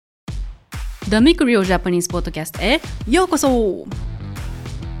The Make Real Japanese Podcast へようこそ。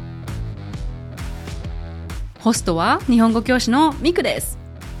ホストは日本語教師のミクです。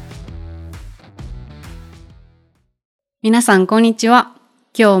皆さんこんにちは。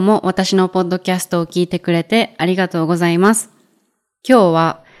今日も私のポッドキャストを聞いてくれてありがとうございます。今日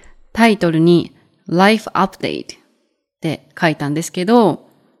はタイトルに Life Update って書いたんですけど、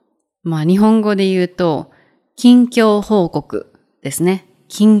日本語で言うと近況報告ですね。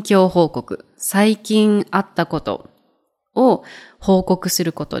近況報告。最近あったことを報告す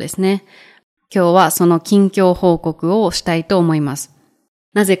ることですね。今日はその近況報告をしたいと思います。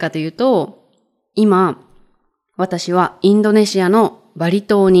なぜかというと、今、私はインドネシアのバリ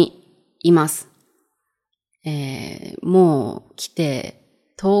島にいます。もう来て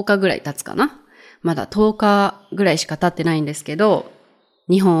10日ぐらい経つかな。まだ10日ぐらいしか経ってないんですけど、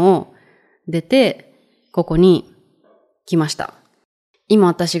日本を出てここに来ました。今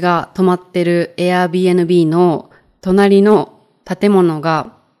私が泊まってる Airbnb の隣の建物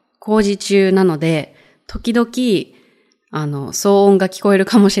が工事中なので、時々騒音が聞こえる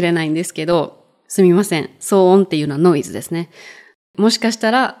かもしれないんですけど、すみません。騒音っていうのはノイズですね。もしかし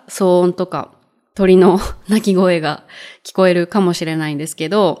たら騒音とか鳥の鳴き声が聞こえるかもしれないんですけ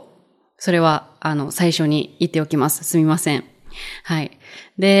ど、それは最初に言っておきます。すみません。はい。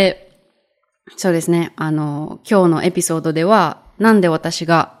で、そうですね。今日のエピソードでは、なんで私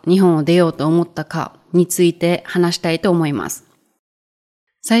が日本を出ようと思ったかについて話したいと思います。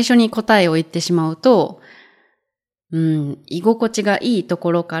最初に答えを言ってしまうと、居心地がいいと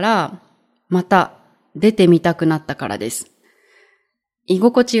ころからまた出てみたくなったからです。居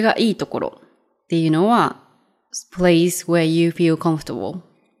心地がいいところっていうのは place where you feel comfortable。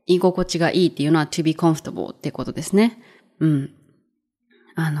居心地がいいっていうのは to be comfortable ってことですね。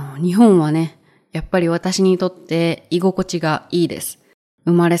日本はね、やっぱり私にとって居心地がいいです。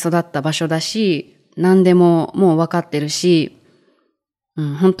生まれ育った場所だし、何でももう分かってるし、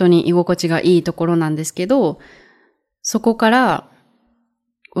本当に居心地がいいところなんですけど、そこから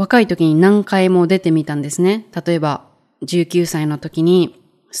若い時に何回も出てみたんですね。例えば19歳の時に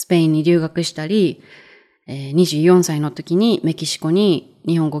スペインに留学したり、24歳の時にメキシコに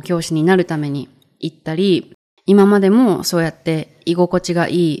日本語教師になるために行ったり、今までもそうやって居心地が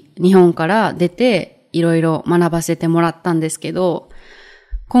いい日本から出ていろいろ学ばせてもらったんですけど、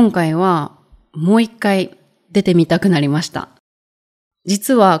今回はもう一回出てみたくなりました。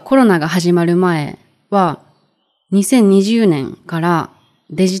実はコロナが始まる前は2020年から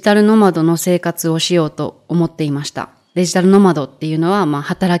デジタルノマドの生活をしようと思っていました。デジタルノマドっていうのは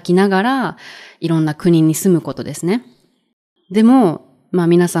働きながらいろんな国に住むことですね。でも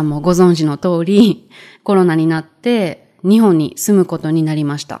皆さんもご存知の通り、コロナになって日本に住むことになり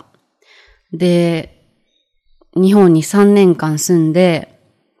ました。で、日本に3年間住んで、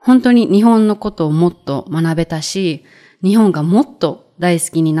本当に日本のことをもっと学べたし、日本がもっと大好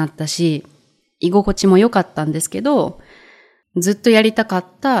きになったし、居心地も良かったんですけど、ずっとやりたかっ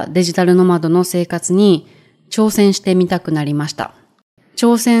たデジタルノマドの生活に挑戦してみたくなりました。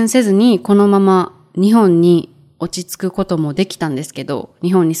挑戦せずにこのまま日本に落ち着くこともできたんですけど、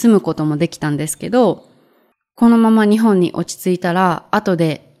日本に住むこともできたんですけど、このまま日本に落ち着いたら後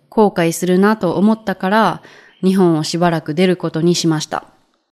で後悔するなと思ったから日本をしばらく出ることにしました。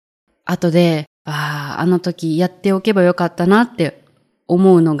後で、あの時やっておけばよかったなって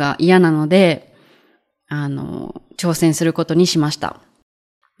思うのが嫌なので、挑戦することにしました。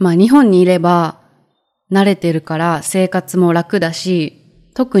日本にいれば慣れてるから生活も楽だし、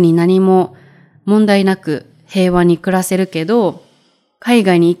特に何も問題なく平和に暮らせるけど、海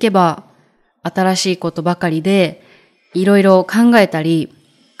外に行けば新しいことばかりでいろいろ考えたり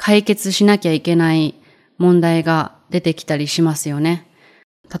解決しなきゃいけない問題が出てきたりしますよね。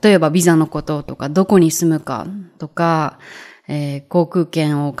例えばビザのこととかどこに住むかとか、航空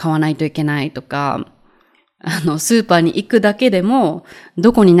券を買わないといけないとか、スーパーに行くだけでも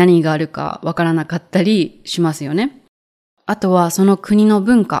どこに何があるかわからなかったりしますよね。あとはその国の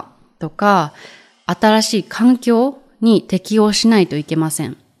文化とか新しい環境に適応しないといけませ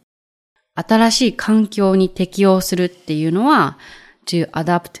ん。新しい環境に適応するっていうのは to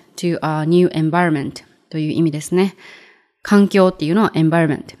adapt to a new environment という意味ですね。環境っていうのは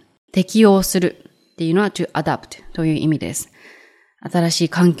environment。適応するっていうのは to adapt という意味です。新しい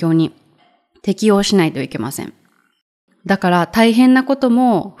環境に適応しないといけません。だから大変なこと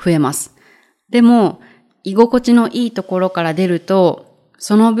も増えます。でも居心地のいいところから出ると、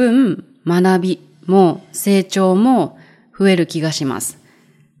その分学びも成長も増える気がします。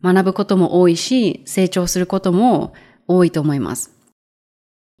学ぶことも多いし、成長することも多いと思います。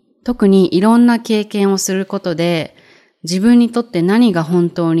特にいろんな経験をすることで、自分にとって何が本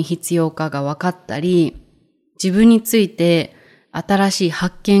当に必要かが分かったり、自分について新しい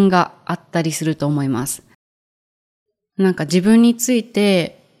発見があったりすると思います。なんか自分につい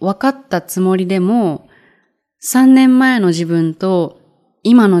て分かったつもりでも、3年前の自分と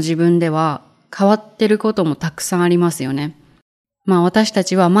今の自分では変わってることもたくさんありますよね。私た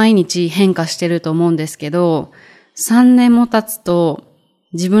ちは毎日変化してると思うんですけど、3年も経つと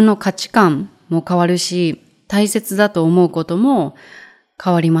自分の価値観も変わるし、大切だと思うことも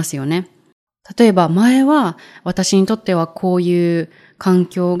変わりますよね。例えば前は私にとってはこういう環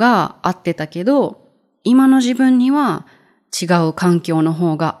境が合ってたけど、今の自分には違う環境の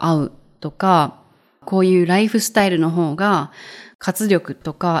方が合うとか、こういうライフスタイルの方が活力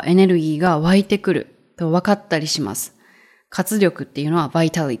とかエネルギーが湧いてくると分かったりします。活力っていうのはバ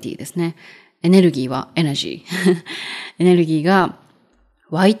イタリティですね。エネルギーはエナジー。エネルギーが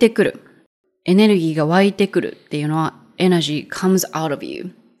湧いてくる。エネルギーが湧いてくるっていうのは energy comes out of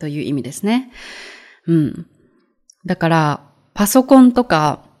you という意味ですね。だからパソコンと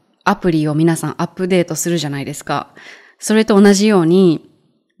かアプリを皆さんアップデートするじゃないですか。それと同じように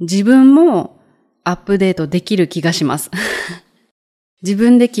自分もアップデートできる気がします。自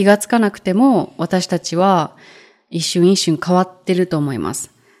分で気がつかなくても私たちは一瞬一瞬変わってると思いま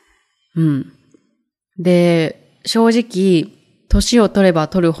す。で、正直年を取れば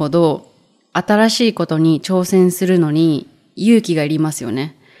取るほど新しいことに挑戦するのに勇気がいりますよ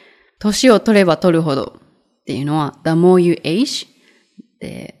ね。年を取れば取るほどっていうのは the more you age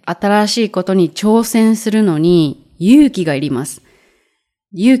で、新しいことに挑戦するのに勇気がいります。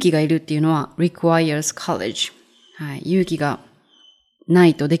勇気がいるっていうのは requires courage、勇気がな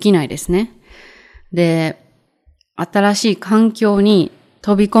いとできないですね。で、新しい環境に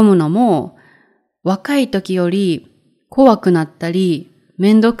飛び込むのも若い時より怖くなったり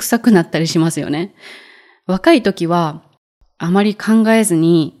めんどくさくなったりしますよね。若い時はあまり考えず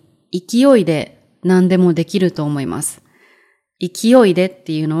に勢いで何でもできると思います。勢いでっ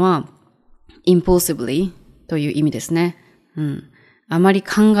ていうのは impulsively という意味ですね。あまり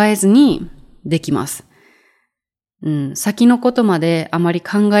考えずにできます。先のことまであまり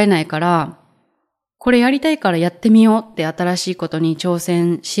考えないから、これやりたいからやってみようって新しいことに挑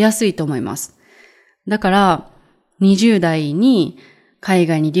戦しやすいと思います。だから20代に海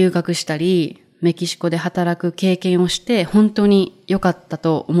外に留学したり、メキシコで働く経験をして本当に良かった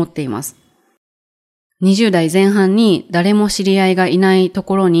と思っています。20代前半に誰も知り合いがいないと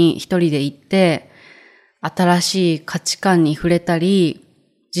ころに一人で行って、新しい価値観に触れたり、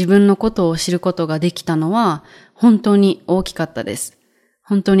自分のことを知ることができたのは本当に大きかったです。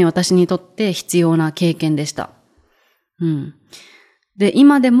本当に私にとって必要な経験でした。で、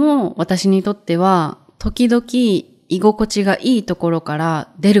今でも私にとっては時々居心地がいいところか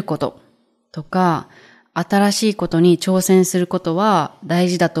ら出ることとか、新しいことに挑戦することは大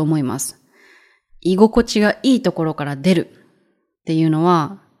事だと思います。居心地がいいところから出るっていうの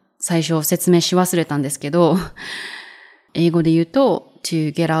は最初説明し忘れたんですけど、英語で言うと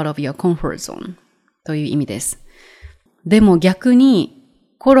to get out of your comfort zone という意味です。でも逆に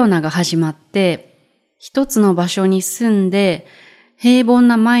コロナが始まって一つの場所に住んで平凡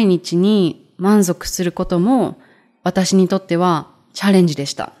な毎日に満足することも私にとってはチャレンジで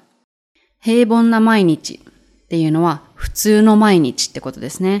した。平凡な毎日っていうのは普通の毎日ってことで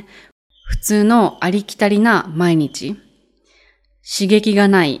すね。普通のありきたりな毎日。刺激が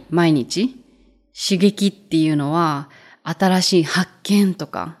ない毎日。刺激っていうのは新しい発見と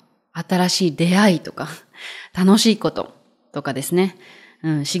か、新しい出会いとか、楽しいこととかですね。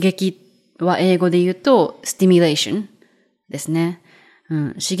刺激は英語で言うとスティミュレーションですね。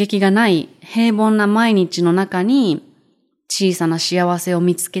刺激がない平凡な毎日の中に小さな幸せを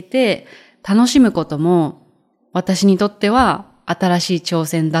見つけて楽しむことも私にとっては新しい挑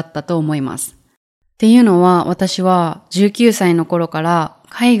戦だったと思います。っていうのは私は19歳の頃から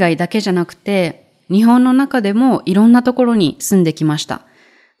海外だけじゃなくて日本の中でもいろんなところに住んできました。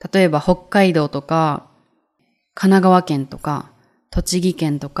例えば北海道とか神奈川県とか栃木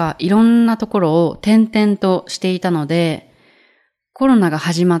県とかいろんなところを転々としていたので、コロナが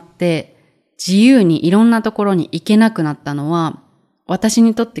始まって自由にいろんなところに行けなくなったのは私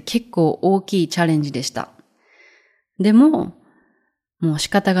にとって結構大きいチャレンジでした。でも、もう仕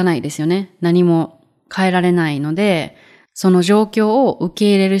方がないですよね。何も変えられないので、その状況を受け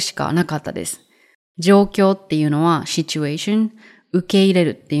入れるしかなかったです。状況っていうのは situation、受け入れる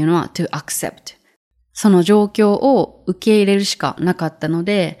っていうのは to accept。その状況を受け入れるしかなかったの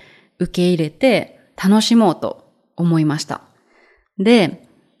で、受け入れて楽しもうと思いました。で、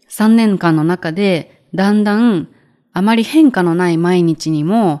3年間の中でだんだんあまり変化のない毎日に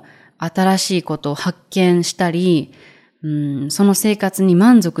も新しいことを発見したり、その生活に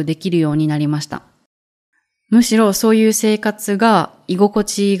満足できるようになりました。むしろそういう生活が居心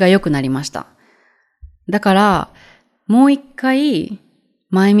地が良くなりました。だから、もう一回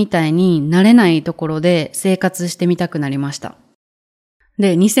前みたいに慣れないところで生活してみたくなりました。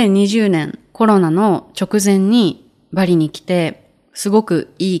で、2020年コロナの直前にバリに来て、すご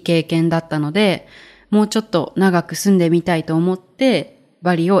くいい経験だったので、もうちょっと長く住んでみたいと思って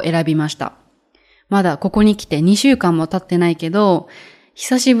バリを選びました。まだここに来て2週間も経ってないけど、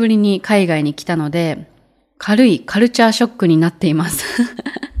久しぶりに海外に来たので、軽いカルチャーショックになっています。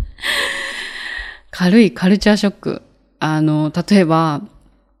軽いカルチャーショック。例えば、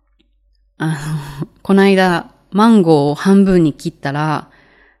この間、マンゴーを半分に切ったら、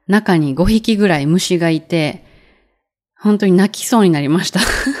中に5匹ぐらい虫がいて、本当に泣きそうになりました。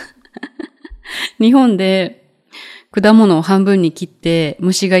日本で果物を半分に切って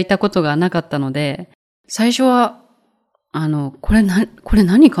虫がいたことがなかったので、最初は、これ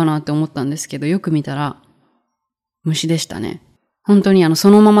何かなって思ったんですけど、よく見たら、虫でしたね。本当にそ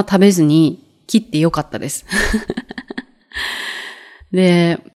のまま食べずに切ってよかったです。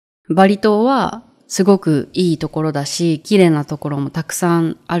で、バリ島はすごくいいところだし、綺麗なところもたくさ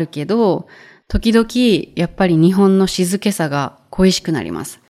んあるけど、時々やっぱり日本の静けさが恋しくなりま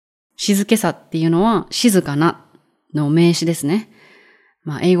す。静けさっていうのは静かなの名詞ですね。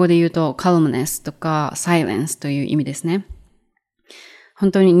英語で言うと calmness とか silence という意味ですね。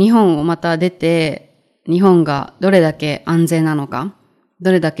本当に日本をまた出て、日本がどれだけ安全なのか、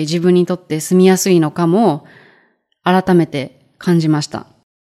どれだけ自分にとって住みやすいのかも改めて感じました。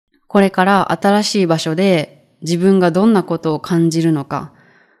これから新しい場所で自分がどんなことを感じるのか、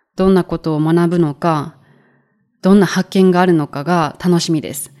どんなことを学ぶのか、どんな発見があるのかが楽しみ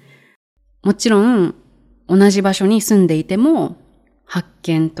です。もちろん同じ場所に住んでいても発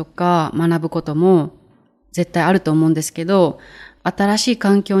見とか学ぶことも絶対あると思うんですけど、新しい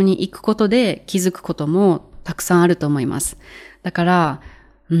環境に行くことで気づくこともたくさんあると思います。だから、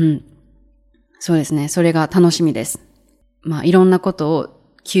そうですね。それが楽しみです。いろんなことを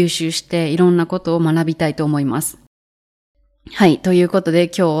吸収していろんなことを学びたいと思います。はい。ということで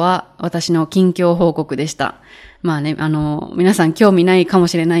今日は私の近況報告でした。皆さん興味ないかも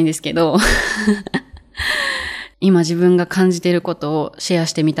しれないんですけど、今自分が感じていることをシェア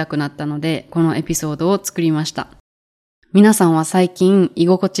してみたくなったので、このエピソードを作りました。皆さんは最近居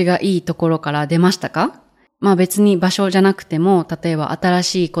心地がいいところから出ましたか？別に場所じゃなくても、例えば新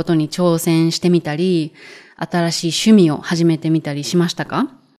しいことに挑戦してみたり、新しい趣味を始めてみたりしましたか？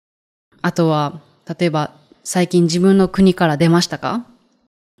あとは、例えば最近自分の国から出ましたか？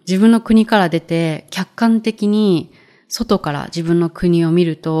自分の国から出て客観的に外から自分の国を見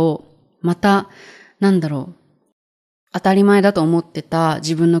ると、また、当たり前だと思ってた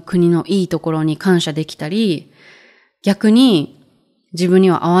自分の国のいいところに感謝できたり、逆に自分に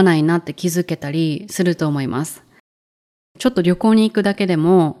は合わないなって気づけたりすると思います。ちょっと旅行に行くだけで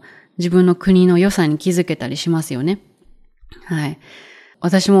も自分の国の良さに気づけたりしますよね。はい。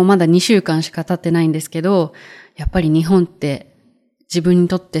私もまだ2週間しか経ってないんですけど、やっぱり日本って自分に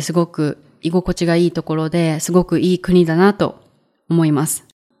とってすごく居心地がいいところですごくいい国だなと思います。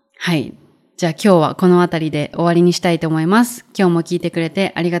はい。じゃあ今日はこのあたりで終わりにしたいと思います。今日も聞いてくれ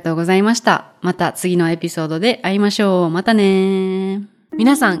てありがとうございました。また次のエピソードで会いましょう。またね。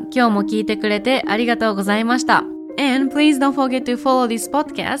皆さん今日も聞いてくれてありがとうございました。And please don't forget to follow this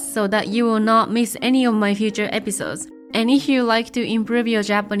podcast so that you will not miss any of my future episodes. And if you like to improve your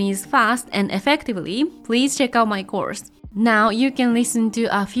Japanese fast and effectively, please check out my course. Now you can listen to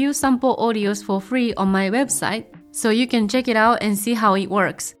a few sample audios for free on my website, so you can check it out and see how it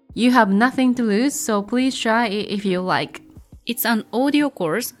works. You have nothing to lose, so please try it if you like. It's an audio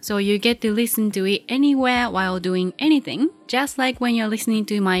course, so you get to listen to it anywhere while doing anything, just like when you're listening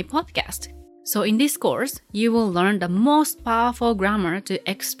to my podcast. So in this course, you will learn the most powerful grammar to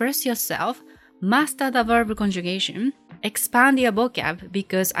express yourself, master the verb conjugation, expand your vocab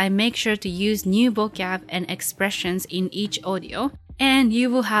because I make sure to use new vocab and expressions in each audio, and you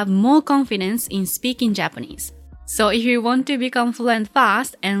will have more confidence in speaking Japanese. So if you want to become fluent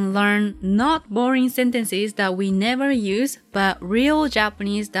fast and learn not boring sentences that we never use, but real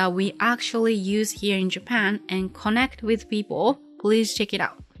Japanese that we actually use here in Japan and connect with people, please check it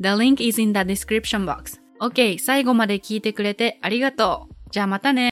out. The link is in the description box. OK, 最後まで聞いてくれてありがとう。じゃあまたね。